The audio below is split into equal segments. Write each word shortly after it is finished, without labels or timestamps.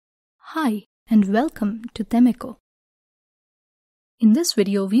Hi, and welcome to TEMEKO. In this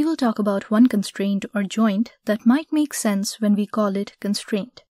video, we will talk about one constraint or joint that might make sense when we call it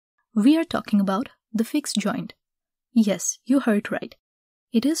constraint. We are talking about the fixed joint. Yes, you heard right.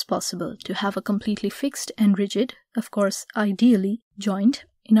 It is possible to have a completely fixed and rigid, of course ideally, joint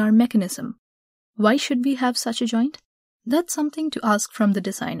in our mechanism. Why should we have such a joint? That's something to ask from the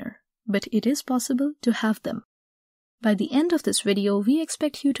designer, but it is possible to have them. By the end of this video, we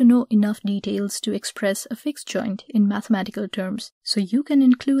expect you to know enough details to express a fixed joint in mathematical terms so you can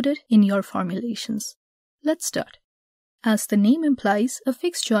include it in your formulations. Let's start. As the name implies, a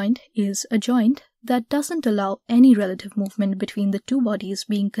fixed joint is a joint that doesn't allow any relative movement between the two bodies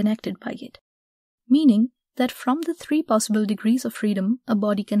being connected by it, meaning that from the three possible degrees of freedom a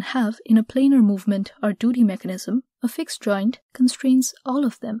body can have in a planar movement or 2D mechanism, a fixed joint constrains all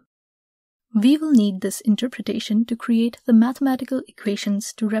of them. We will need this interpretation to create the mathematical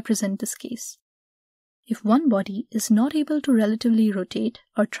equations to represent this case. If one body is not able to relatively rotate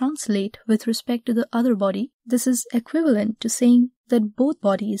or translate with respect to the other body, this is equivalent to saying that both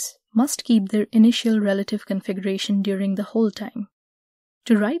bodies must keep their initial relative configuration during the whole time.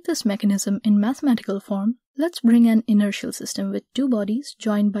 To write this mechanism in mathematical form, let's bring an inertial system with two bodies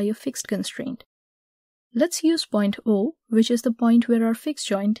joined by a fixed constraint. Let's use point O, which is the point where our fixed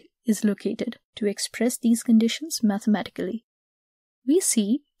joint is located, to express these conditions mathematically. We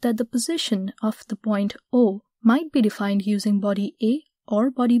see that the position of the point O might be defined using body A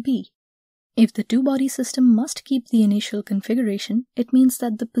or body B. If the two-body system must keep the initial configuration, it means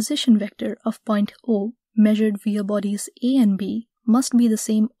that the position vector of point O measured via bodies A and B must be the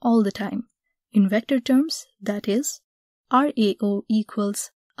same all the time. In vector terms, that is, RAO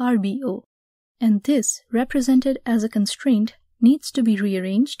equals RBO. And this, represented as a constraint, needs to be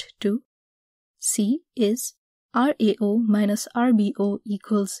rearranged to C is RAO minus RBO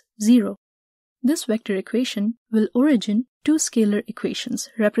equals 0. This vector equation will origin two scalar equations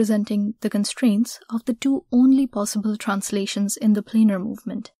representing the constraints of the two only possible translations in the planar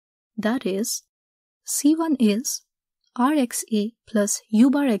movement. That is, C1 is RXA plus U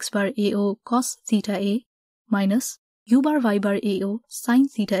bar X bar AO cos theta A minus U bar Y bar AO sin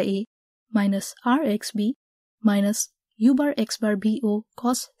theta A minus RXB minus U bar X bar BO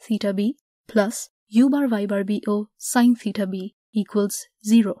cos theta B plus U bar Y bar BO sin theta B equals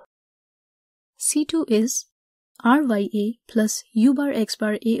 0. C2 is RYA plus U bar X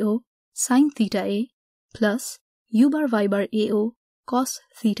bar AO sin theta A plus U bar Y bar AO cos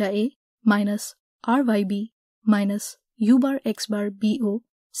theta A minus RYB minus U bar X bar BO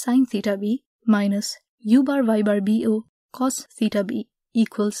sin theta B minus U bar Y bar BO cos theta B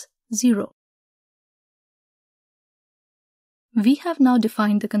equals 0. We have now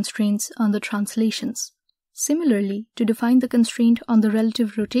defined the constraints on the translations. Similarly, to define the constraint on the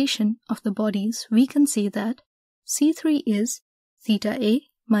relative rotation of the bodies, we can say that C3 is theta A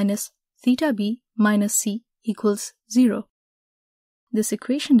minus theta B minus C equals 0. This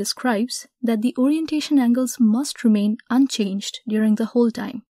equation describes that the orientation angles must remain unchanged during the whole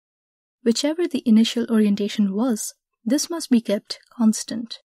time. Whichever the initial orientation was, this must be kept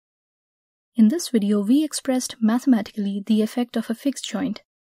constant. In this video, we expressed mathematically the effect of a fixed joint.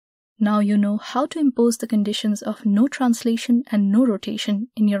 Now you know how to impose the conditions of no translation and no rotation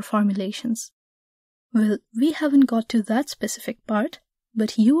in your formulations. Well, we haven't got to that specific part,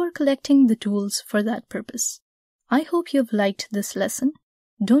 but you are collecting the tools for that purpose. I hope you've liked this lesson.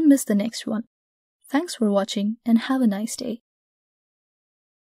 Don't miss the next one. Thanks for watching and have a nice day.